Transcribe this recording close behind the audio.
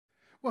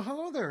Well,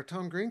 hello there.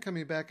 Tom Green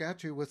coming back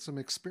at you with some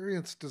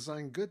experience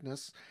design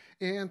goodness.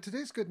 And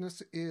today's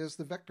goodness is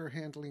the vector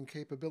handling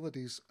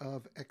capabilities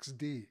of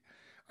XD.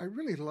 I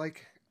really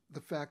like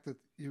the fact that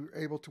you're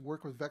able to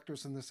work with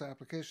vectors in this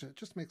application. It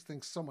just makes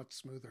things so much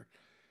smoother.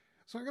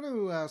 So I'm going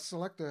to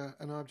select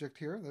an object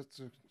here that's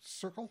a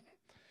circle.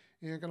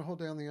 And I'm going to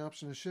hold down the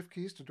Option and Shift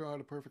keys to draw out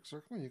a perfect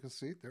circle. And you can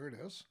see, there it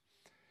is.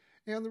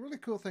 And the really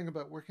cool thing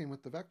about working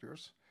with the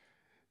vectors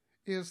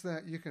is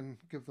that you can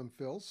give them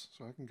fills.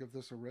 So I can give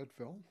this a red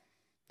fill.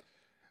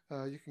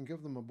 You can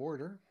give them a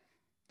border.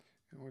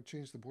 I want to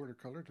change the border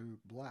color to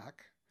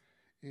black.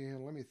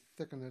 And let me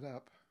thicken it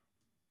up.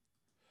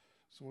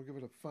 So we'll give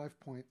it a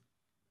 5-point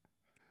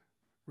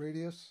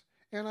radius.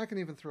 And I can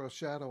even throw a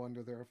shadow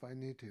under there if I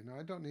need to. Now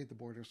I don't need the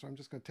border, so I'm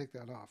just going to take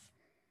that off.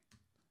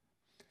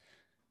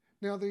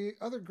 Now the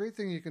other great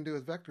thing you can do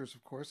with vectors,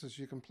 of course, is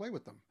you can play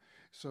with them.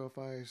 So if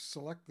I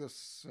select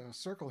this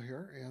circle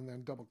here and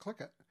then double click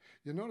it,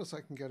 you'll notice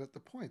I can get at the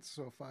points.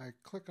 So if I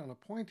click on a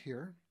point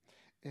here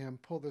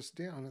and pull this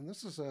down, and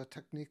this is a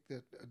technique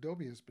that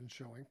Adobe has been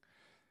showing,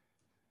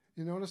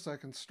 you notice I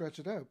can stretch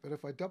it out. But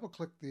if I double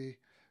click the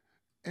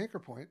anchor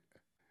point,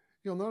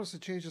 you'll notice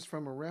it changes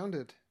from a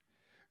rounded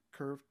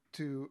curve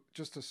to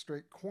just a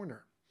straight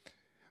corner.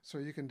 So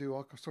you can do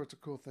all sorts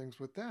of cool things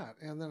with that.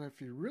 And then if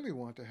you really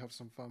want to have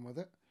some fun with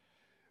it,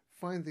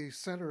 find the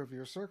center of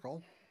your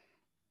circle,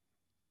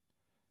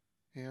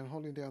 and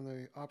holding down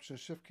the Option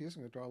Shift keys,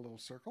 I'm going to draw a little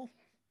circle.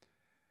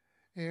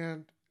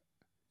 And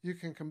you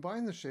can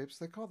combine the shapes.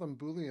 They call them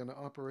Boolean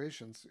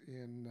operations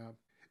in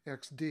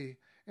XD.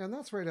 And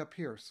that's right up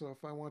here. So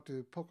if I want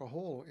to poke a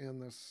hole in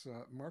this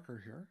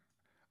marker here,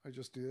 I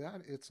just do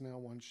that. It's now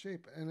one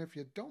shape. And if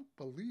you don't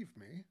believe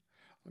me,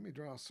 let me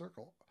draw a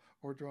circle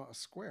or draw a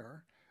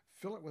square,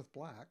 fill it with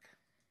black,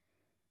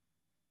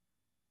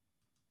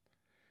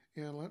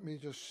 and let me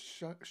just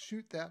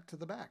shoot that to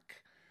the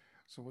back.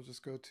 So we'll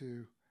just go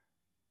to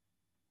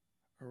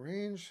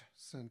Arrange,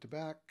 Send to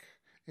Back,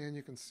 and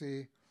you can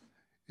see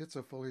it's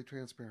a fully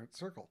transparent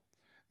circle.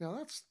 Now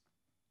that's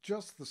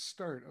just the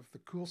start of the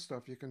cool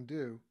stuff you can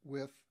do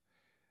with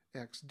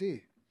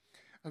XD.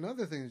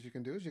 Another thing that you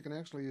can do is you can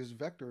actually use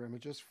vector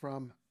images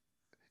from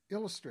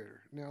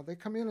Illustrator. Now they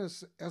come in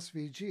as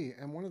SVG,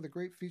 and one of the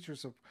great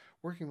features of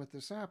working with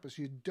this app is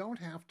you don't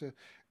have to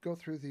go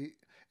through the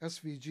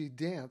SVG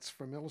dance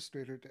from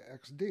Illustrator to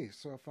XD.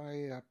 So if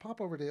I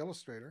pop over to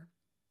Illustrator,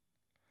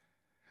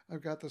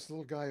 I've got this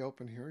little guy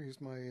open here.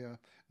 He's my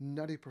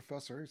nutty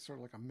professor. He's sort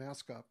of like a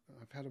mascot.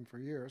 I've had him for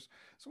years.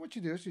 So what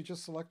you do is you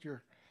just select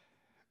your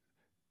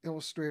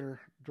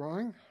Illustrator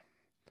drawing,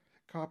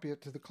 copy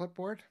it to the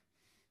clipboard,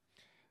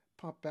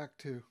 pop back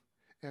to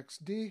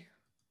XD,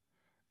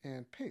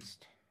 and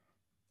paste.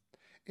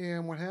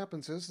 And what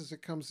happens is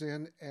it comes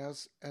in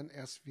as an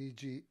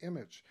SVG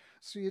image.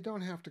 So you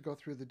don't have to go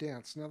through the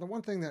dance. Now the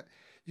one thing that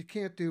you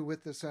can't do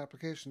with this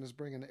application is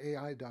bring an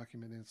AI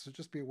document in, so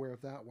just be aware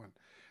of that one.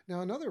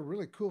 Now another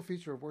really cool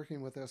feature of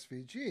working with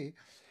SVG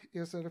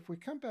is that if we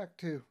come back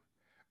to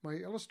my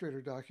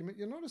Illustrator document,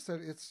 you'll notice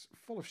that it's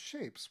full of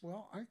shapes.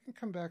 Well, I can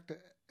come back to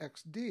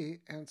XD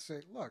and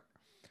say, look,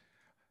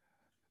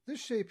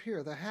 this shape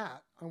here, the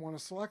hat, I want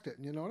to select it.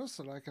 And you notice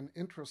that I can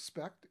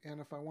introspect, and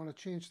if I want to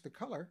change the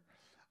color,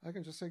 I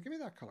can just say, give me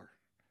that color.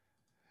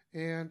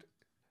 And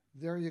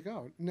there you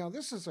go. Now,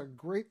 this is a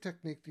great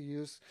technique to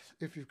use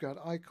if you've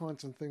got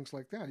icons and things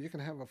like that. You can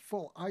have a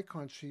full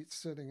icon sheet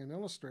sitting in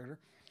Illustrator,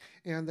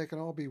 and they can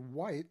all be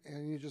white,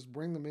 and you just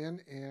bring them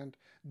in and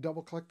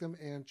double-click them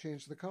and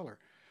change the color.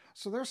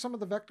 So there's some of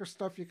the vector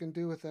stuff you can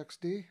do with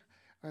XD.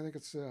 I think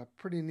it's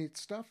pretty neat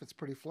stuff. It's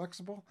pretty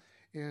flexible,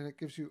 and it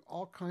gives you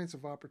all kinds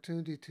of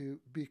opportunity to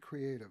be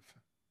creative.